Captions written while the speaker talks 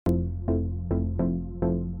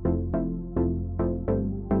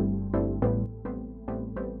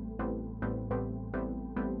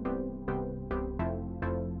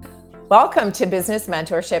Welcome to Business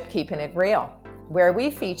Mentorship Keepin It Real, where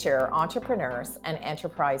we feature entrepreneurs and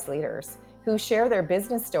enterprise leaders who share their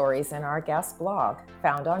business stories in our guest blog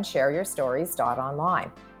found on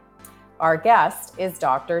shareyourstories.online. Our guest is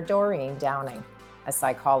Dr. Doreen Downing, a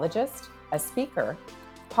psychologist, a speaker,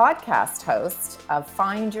 podcast host of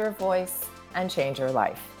Find Your Voice and Change Your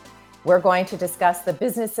Life. We're going to discuss the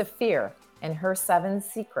business of fear and her 7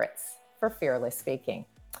 secrets for fearless speaking.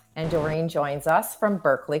 And Doreen joins us from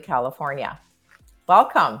Berkeley, California.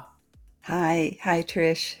 Welcome. Hi,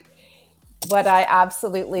 Trish. What I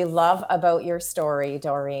absolutely love about your story,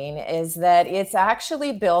 Doreen, is that it's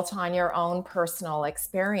actually built on your own personal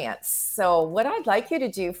experience. So what I'd like you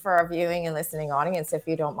to do for our viewing and listening audience, if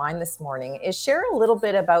you don't mind this morning, is share a little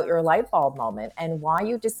bit about your light bulb moment and why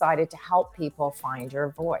you decided to help people find your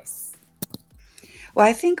voice. Well,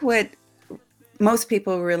 I think what most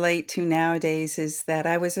people relate to nowadays is that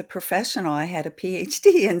I was a professional. I had a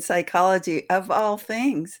PhD in psychology, of all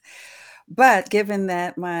things. But given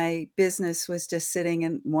that my business was just sitting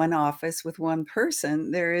in one office with one person,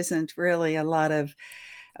 there isn't really a lot of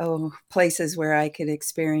places where I could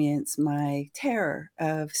experience my terror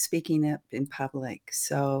of speaking up in public.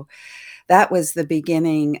 So that was the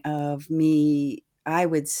beginning of me, I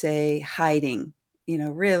would say, hiding,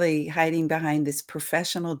 really hiding behind this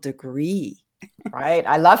professional degree. Right.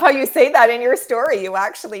 I love how you say that in your story. You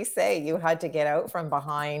actually say you had to get out from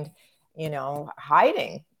behind,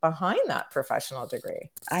 hiding behind that professional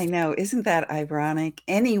degree. I know. Isn't that ironic?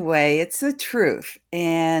 Anyway, it's the truth.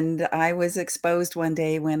 And I was exposed one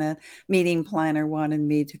day when a meeting planner wanted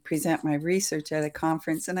me to present my research at a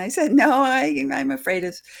conference. And I said, no, I'm afraid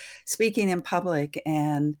of speaking in public.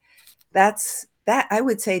 And that's that. I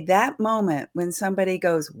would say that moment when somebody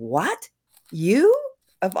goes, what? You?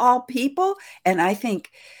 Of all people? And I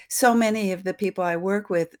think so many of the people I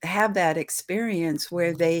work with have that experience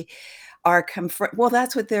where they are well,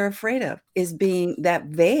 that's what they're afraid of, is being that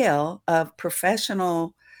veil of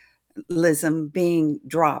professionalism being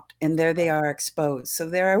dropped, and there they are exposed. So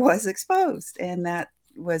there I was exposed, and that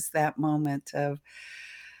was that moment of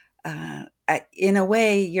in a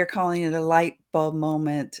way, you're calling it a light bulb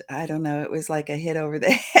moment. I don't know. It was like a hit over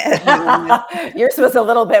the head moment. Yours was a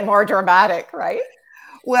little bit more dramatic, right?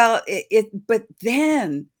 Well, but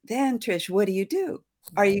then Trish, what do you do?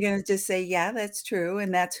 Are you going to just say, yeah, that's true,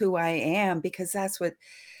 and that's who I am? Because that's what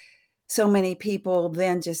so many people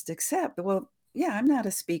then just accept. Well, yeah, I'm not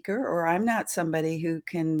a speaker, or I'm not somebody who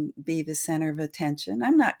can be the center of attention.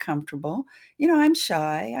 I'm not comfortable. I'm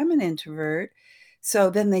shy. I'm an introvert.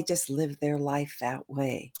 So then they just live their life that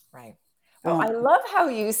way. Right. Well, I love how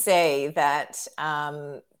you say that,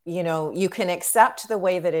 you can accept the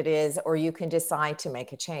way that it is, or you can decide to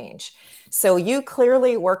make a change. So you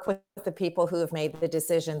clearly work with the people who have made the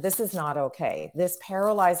decision. This is not okay. This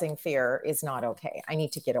paralyzing fear is not okay. I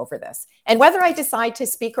need to get over this. And whether I decide to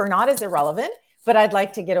speak or not is irrelevant, but I'd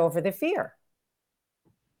like to get over the fear.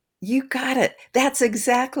 You got it. That's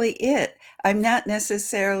exactly it. I'm not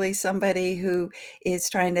necessarily somebody who is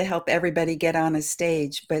trying to help everybody get on a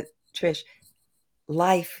stage, but Trish,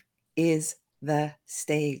 life is the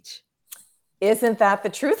stage. Isn't that the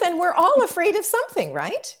truth? And we're all afraid of something,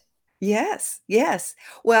 right? Yes, yes.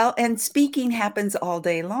 Well, and speaking happens all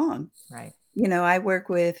day long. Right. I work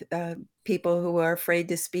with people who are afraid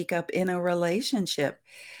to speak up in a relationship,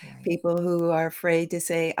 Right. people who are afraid to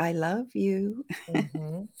say, I love you.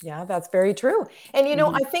 Mm-hmm. Yeah, that's very true. And,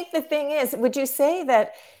 Mhm. I think the thing is, would you say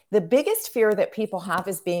that the biggest fear that people have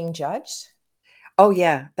is being judged? Oh,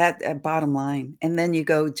 yeah, that bottom line. And then you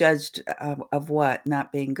go judged of what?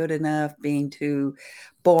 Not being good enough, being too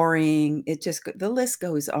boring. The list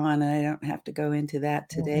goes on, and I don't have to go into that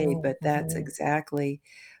today, Mm-hmm. but that's Mm-hmm. exactly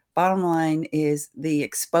bottom line is the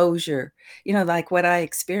exposure. Like what I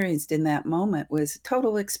experienced in that moment was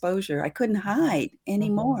total exposure. I couldn't hide Mm-hmm.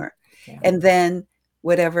 anymore. Yeah. And then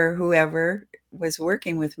whoever was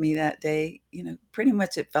working with me that day, pretty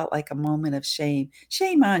much it felt like a moment of shame.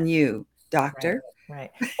 Shame on you, Right. doctor.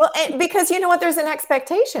 Right. Well, because you know what, there's an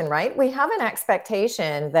expectation, right? We have an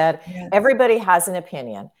expectation that Yes. everybody has an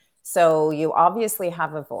opinion. So you obviously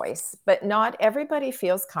have a voice, but not everybody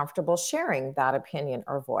feels comfortable sharing that opinion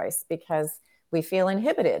or voice because we feel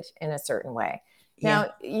inhibited in a certain way. Yeah.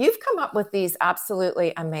 Now, you've come up with these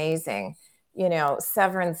absolutely amazing,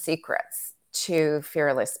 7 secrets to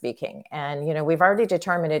fearless speaking. And, we've already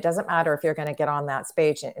determined it doesn't matter if you're going to get on that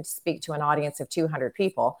stage and speak to an audience of 200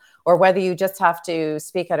 people, or whether you just have to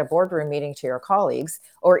speak at a boardroom meeting to your colleagues,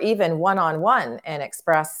 or even one-on-one and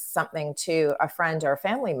express something to a friend or a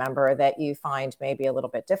family member that you find maybe a little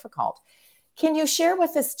bit difficult. Can you share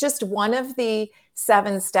with us just one of the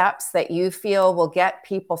 7 steps that you feel will get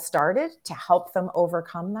people started to help them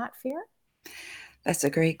overcome that fear? That's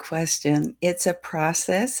a great question. It's a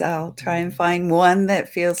process. I'll try and find one that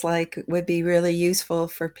feels like would be really useful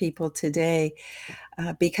for people today.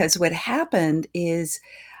 Because what happened is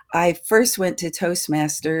I first went to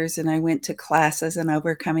Toastmasters and I went to classes on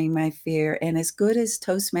overcoming my fear. And as good as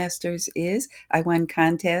Toastmasters is, I won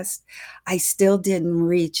contests. I still didn't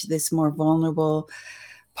reach this more vulnerable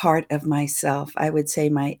part of myself. I would say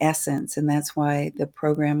my essence. And that's why the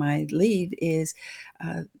program I lead is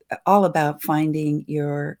uh, all about finding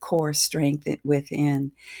your core strength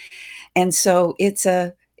within. And so it's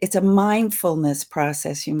a mindfulness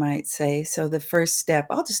process, you might say. So the first step,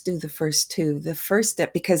 I'll just do the first two. The first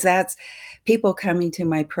step, because that's people coming to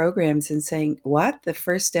my programs and saying, what? The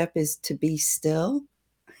first step is to be still?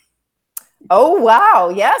 Oh,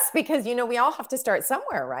 wow. Yes, because, we all have to start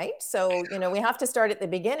somewhere, right? So, we have to start at the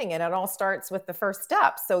beginning and it all starts with the first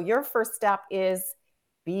step. So, your first step is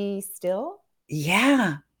be still?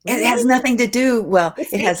 Yeah. It has Really? nothing to do, well, With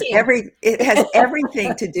it has speaking.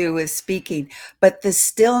 everything to do with speaking, but the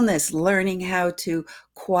stillness, learning how to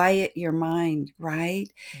quiet your mind,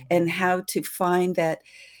 right? And Mhm. how to find that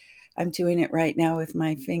I'm doing it right now with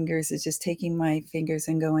my fingers. It's just taking my fingers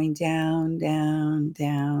and going down, down,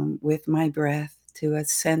 down with my breath to a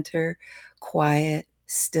center, quiet,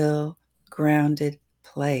 still, grounded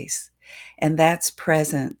place. And that's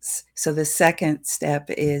presence. So the second step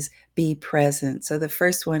is be present. So the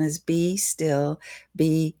first one is be still,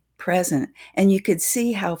 be present. And you could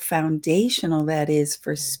see how foundational that is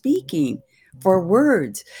for Mhm. speaking, for Mhm.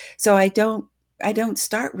 words. So I don't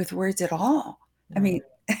start with words at all. I mean,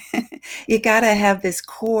 Right. you got to have this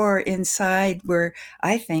core inside where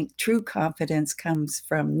I think true confidence comes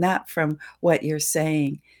from, not from what you're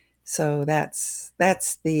saying. So that's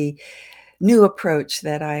the new approach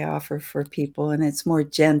that I offer for people, and it's more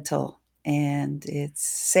gentle and it's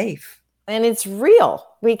safe. And it's real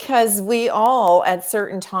because we all, at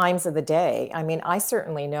certain times of the day, I mean, I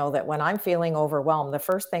certainly know that when I'm feeling overwhelmed, the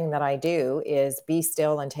first thing that I do is be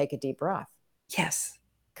still and take a deep breath. Yes.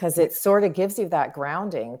 Because it sort of gives you that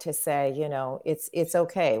grounding to say, it's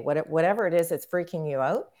okay. Whatever it is that's freaking you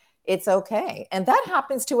out, it's okay. And that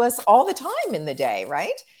happens to us all the time in the day,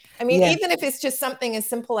 right? I mean, Yes. even if it's just something as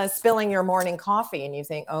simple as spilling your morning coffee and you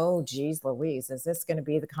think, oh, geez, Louise, is this going to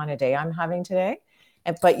be the kind of day I'm having today?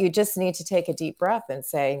 But you just need to take a deep breath and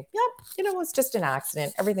say, yep, it's just an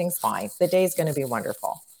accident. Everything's fine. The day's going to be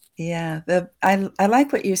wonderful. Yeah, I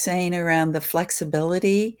like what you're saying around the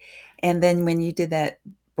flexibility, and then when you did that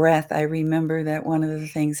breath, I remember that one of the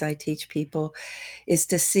things I teach people is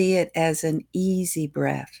to see it as an easy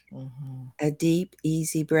breath, Mhm. a deep,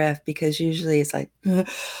 easy breath, because usually it's like,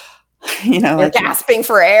 You're like gasping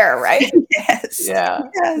for air, right? yes, Yeah,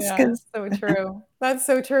 yes, yeah, 'cause so true. That's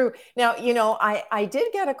so true. Now, I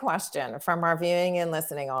did get a question from our viewing and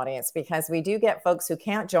listening audience because we do get folks who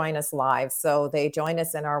can't join us live, so they join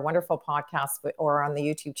us in our wonderful podcast or on the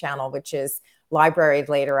YouTube channel, which is libraried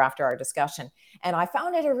later after our discussion. And I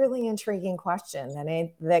found it a really intriguing question.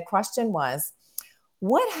 And the question was,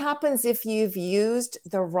 what happens if you've used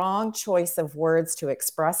the wrong choice of words to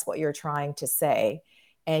express what you're trying to say,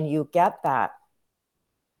 and you get that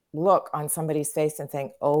look on somebody's face and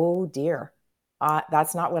think, oh dear,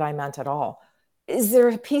 that's not what I meant at all? Is there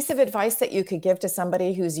a piece of advice that you could give to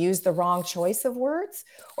somebody who's used the wrong choice of words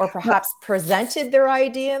or well perhaps presented their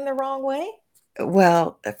idea in the wrong way?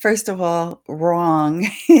 well, first of all, wrong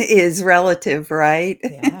is relative, right?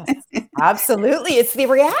 Yes, absolutely. It's the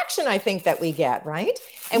reaction I think that we get, right?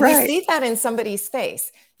 And we Right, see that in somebody's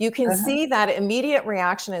face. You can uh-huh, see that immediate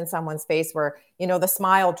reaction in someone's face where, the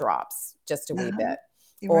smile drops just a wee uh-huh, bit,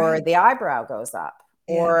 you're or right, the eyebrow goes up,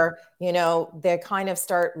 yeah, or, they kind of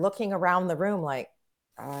start looking around the room like,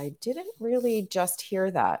 I didn't really just hear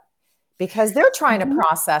that because they're trying to mhm.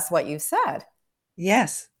 process what you said.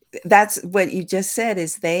 Yes, that's what you just said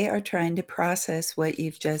is they are trying to process what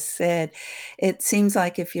you've just said. It seems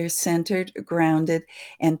like if you're centered, grounded,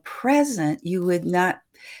 and present, you would not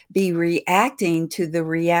be reacting to the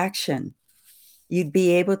reaction. You'd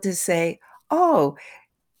be able to say, "Oh,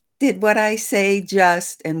 did what I say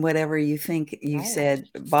just," and whatever you think you Right, said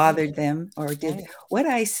right, bothered them, or did right, what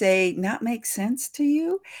I say not make sense to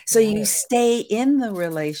you? So you right. stay in the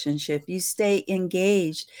relationship, you stay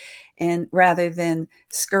engaged, and rather than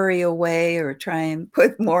scurry away or try and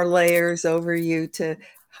put more layers over you to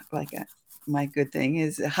like, my good thing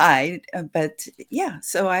is hide, but yeah,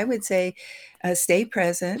 so I would say, stay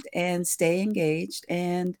present and stay engaged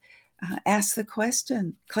and, Ask the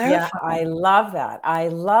question, Yeah, clarify. I love that. I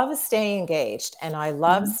love stay engaged and I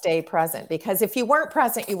love Mhm. stay present, because if you weren't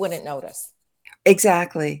present, you wouldn't notice,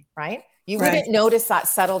 Exactly. right? You Right. wouldn't notice that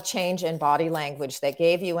subtle change in body language that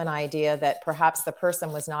gave you an idea that perhaps the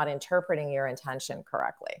person was not interpreting your intention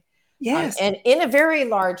correctly. Yes. And in a very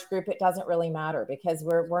large group, it doesn't really matter, because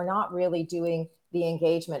we're not really doing the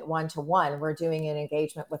engagement one to one. We're doing an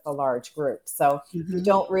engagement with a large group. So you Mhm.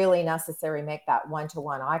 don't really necessarily make that one to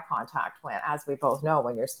one eye contact when, as we both know,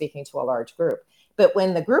 when you're speaking to a large group. But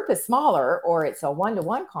when the group is smaller or it's a one to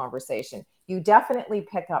one conversation, you definitely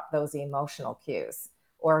pick up those emotional cues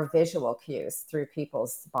or visual cues through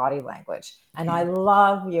people's body language. And I Yeah.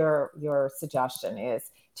 love your suggestion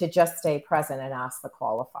is to just stay present and ask the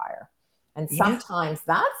qualifier. And Yeah. sometimes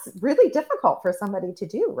that's really difficult for somebody to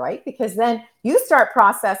do, right? Because then you start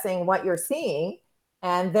processing what you're seeing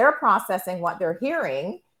and they're processing what they're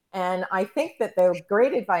hearing. And I think that the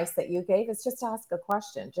great advice that you gave is just ask a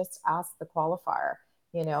question, just ask the qualifier,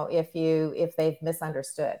 if they've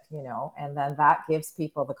misunderstood, and then that gives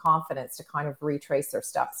people the confidence to kind of retrace their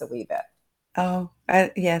steps a wee bit. Oh,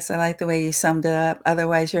 yes, I like the way you summed it up.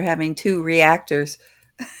 Otherwise, you're having 2 reactors.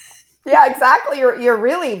 Yeah, exactly.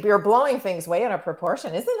 You're blowing things way out of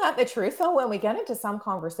proportion. Isn't that the truth though? When we get into some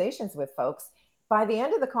conversations with folks, by the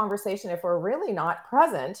end of the conversation, if we're really not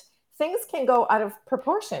present, things can go out of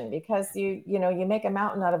proportion, because you make a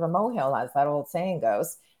mountain out of a molehill, as that old saying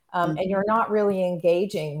goes. And Mhm. you're not really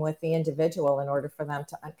engaging with the individual in order for them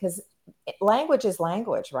to, because language is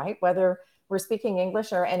language, right? Whether we're speaking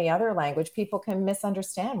English or any other language, people can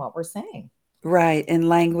misunderstand what we're saying. Right, and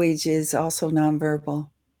language is also nonverbal.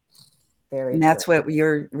 Very And true. that's what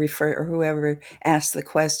you're refer or whoever asked the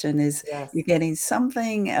question is you're Yes. getting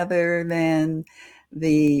something other than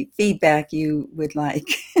the feedback you would like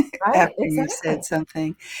Right. after you said Exactly.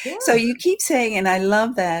 something. So Yeah. you keep saying, and I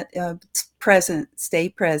love that, present, stay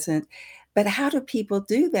present, but how do people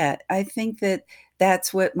do that? I think that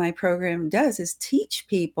that's what my program does, is teach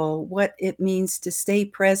people what it means to stay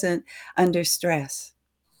present under stress.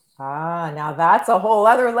 Ah, now that's a whole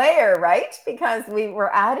other layer, right? Because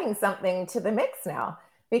we're adding something to the mix now.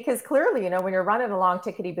 Because clearly, when you're running along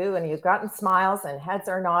tickety boo and you've gotten smiles and heads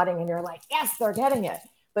are nodding and you're like, yes, they're getting it.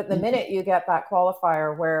 But the Mhm. minute you get that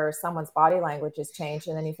qualifier where someone's body language has changed,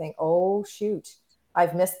 and then you think, oh, shoot,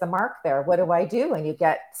 I've missed the mark there. What do I do? And you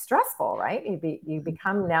get stressful, right? You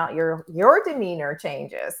become, now your demeanor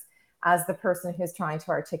changes as the person who's trying to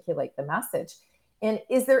articulate the message. And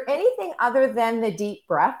is there anything other than the deep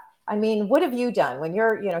breath? I mean, what have you done when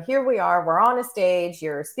here we are, we're on a stage,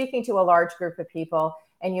 you're speaking to a large group of people,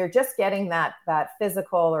 and you're just getting that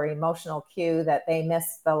physical or emotional cue that they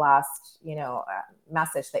missed the last,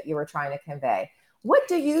 message that you were trying to convey. What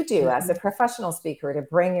do you do as a Mhm. professional speaker to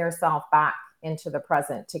bring yourself back into the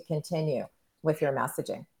present to continue with your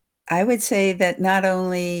messaging? I would say that not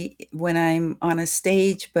only when I'm on a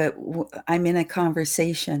stage, but I'm in a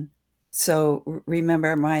conversation. So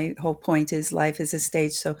remember, my whole point is life is a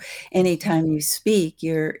stage. So anytime you speak,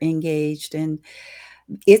 you're engaged, and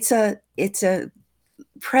it's a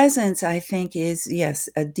presence. I think is, yes,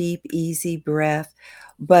 a deep, easy breath,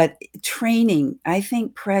 but training. I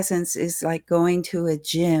think presence is like going to a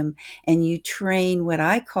gym and you train what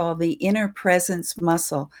I call the inner presence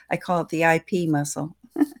muscle. I call it the IP muscle.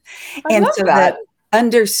 I And love so that that.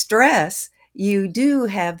 under stress, you do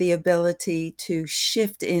have the ability to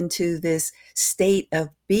shift into this state of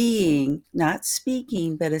being, not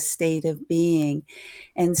speaking, but a state of being.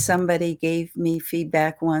 And somebody gave me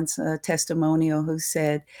feedback once, a testimonial, who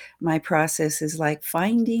said, my process is like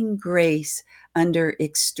finding grace under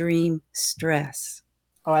extreme stress.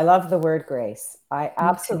 Oh, I love the word grace. I Me too.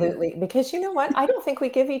 absolutely, because you know what? I don't think we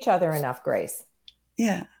give each other enough grace,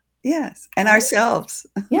 Yeah. Yes. And right? ourselves.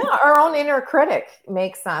 Yeah, our own inner critic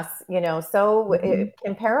makes us, so Mhm. it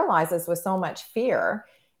can paralyze us with so much fear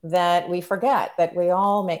that we forget that we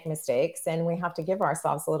all make mistakes and we have to give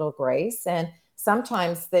ourselves a little grace. And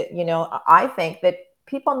sometimes that, I think that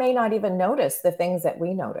people may not even notice the things that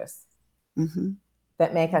we notice Mhm.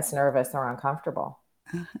 that make us nervous or uncomfortable.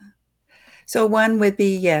 Uh-huh. So one would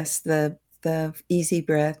be, yes, the easy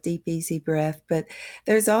breath, deep, easy breath, but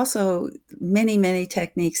there's also many, many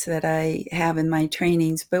techniques that I have in my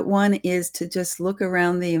trainings, but one is to just look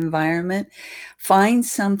around the environment, find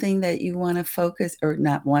something that you wanna focus, or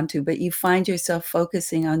not want to, but you find yourself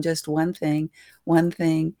focusing on just one thing, one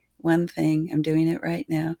thing, one thing. I'm doing it right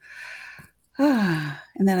now.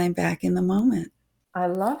 And then I'm back in the moment. I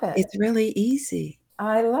love it. It's really easy.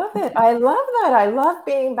 I love it. I love that. I love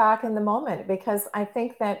being back in the moment, because I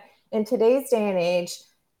think that in today's day and age,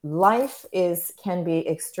 life is can be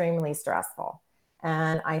extremely stressful.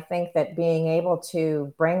 And I think that being able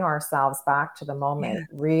to bring ourselves back to the moment Yeah.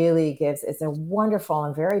 really is a wonderful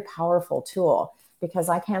and very powerful tool, because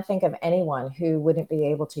I can't think of anyone who wouldn't be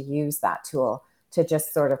able to use that tool to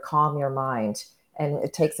just sort of calm your mind. And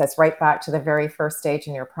it takes us right back to the very first stage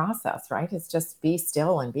in your process, right? It's just be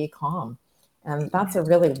still and be calm. And that's Yeah. a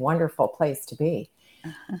really wonderful place to be.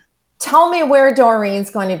 Uh-huh. Tell me where Doreen's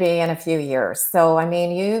going to be in a few years. So, I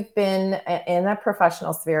mean, you've been in the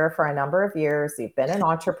professional sphere for a number of years. You've been an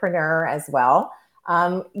entrepreneur as well.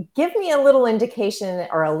 Um, Give me a little indication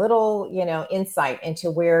or a little, insight into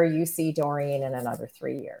where you see Doreen in another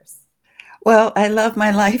 3 years. Well, I love my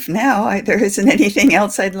life now. There isn't anything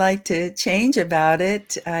else I'd like to change about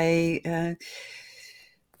it. I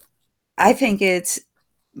think it's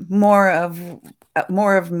more of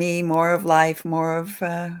more of me, more of life, more of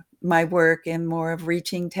my work, and more of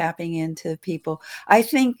tapping into people. I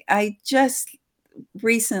think I just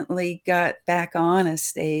recently got back on a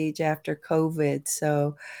stage after COVID,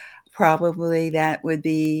 so probably that would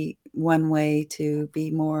be one way to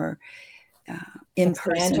be more uh, in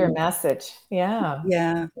Expand your person. message. Yeah.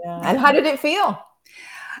 Yeah, Yeah. yeah. And how did it feel?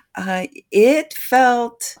 It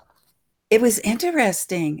felt it was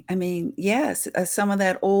interesting. I mean, yes, some of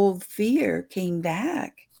that old fear came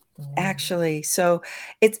back, Mm. actually. So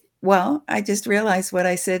I just realized what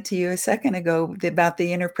I said to you a second ago about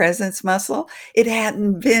the inner presence muscle. It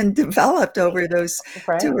hadn't been developed over those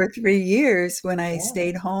Right. 2 or 3 years when I Yeah.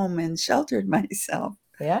 stayed home and sheltered myself.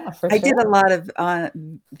 Yeah, for I did a sure. lot of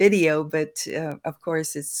video, but of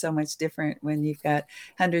course, it's so much different when you've got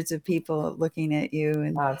hundreds of people looking at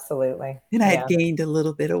you, Absolutely. and I had Yeah. gained a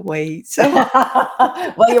little bit of weight. So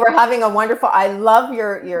Well, you were having a wonderful, I love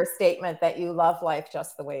your statement that you love life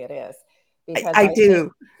just the way it is, because I I think,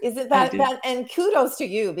 do. isn't I that do. that and kudos to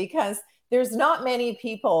you, because there's not many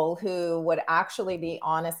people who would actually be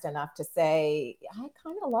honest enough to say, I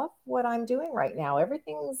kind of love what I'm doing right now.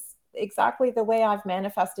 Everything's exactly the way I've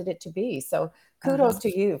manifested it to be. So kudos Uh-huh.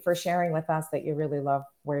 to you for sharing with us that you really love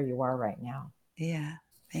where you are right now. Yeah.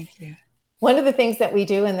 Thank you. One of the things that we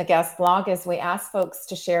do in the guest blog is we ask folks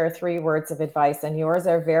to share 3 words of advice, and yours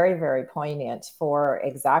are very, very poignant for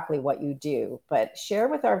exactly what you do. But share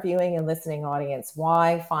with our viewing and listening audience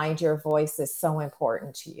why find your voice is so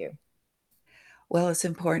important to you. Well, it's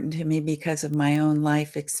important to me because of my own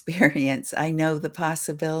life experience. I know the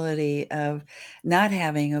possibility of not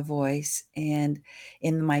having a voice. And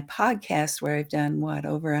in my podcast, where I've done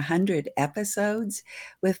over 100 episodes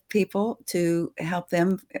with people to help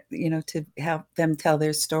them, to help them tell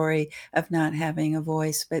their story of not having a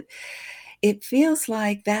voice. But it feels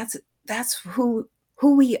like that's who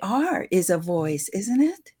we are, is a voice, isn't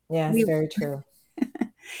it? Yes, We very true.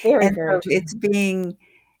 Very, and very so true.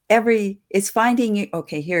 it's finding you.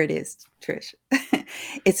 Okay, here it is, Trish.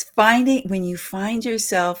 It's finding when you find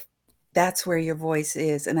yourself, that's where your voice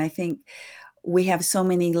is. And I think we have so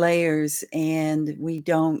many layers, and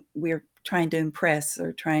we're trying to impress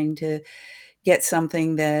or trying to get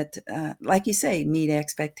something that, like you say, meet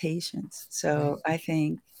expectations. Right. So I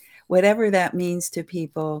think whatever that means to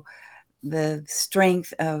people, the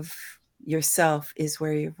strength of yourself is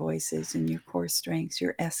where your voice is, and your core strengths,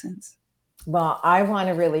 your essence. Well, I want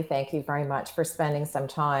to really thank you very much for spending some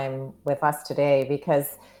time with us today,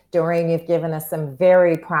 because, Doreen, you've given us some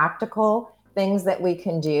very practical things that we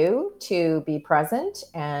can do to be present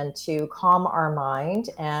and to calm our mind.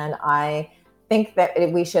 And I think that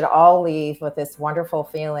we should all leave with this wonderful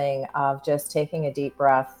feeling of just taking a deep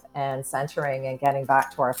breath and centering and getting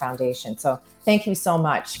back to our foundation. So thank you so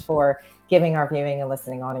much for giving our viewing and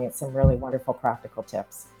listening audience some really wonderful practical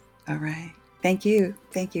tips. All right. Thank you.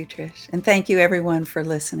 Thank you, Trish. And thank you, everyone, for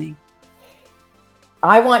listening.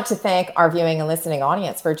 I want to thank our viewing and listening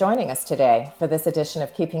audience for joining us today for this edition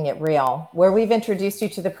of Keeping It Real, where we've introduced you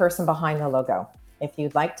to the person behind the logo. If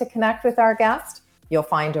you'd like to connect with our guest, you'll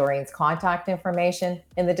find Doreen's contact information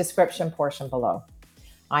in the description portion below.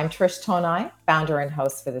 I'm Trish Tonai, founder and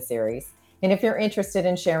host for the series. And if you're interested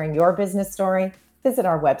in sharing your business story, visit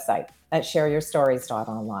our website at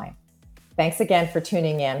shareyourstories.online. Thanks again for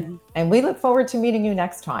tuning in, and we look forward to meeting you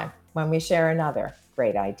next time when we share another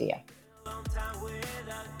great idea.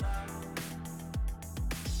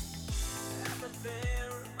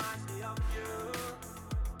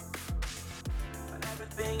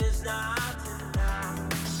 Everything is not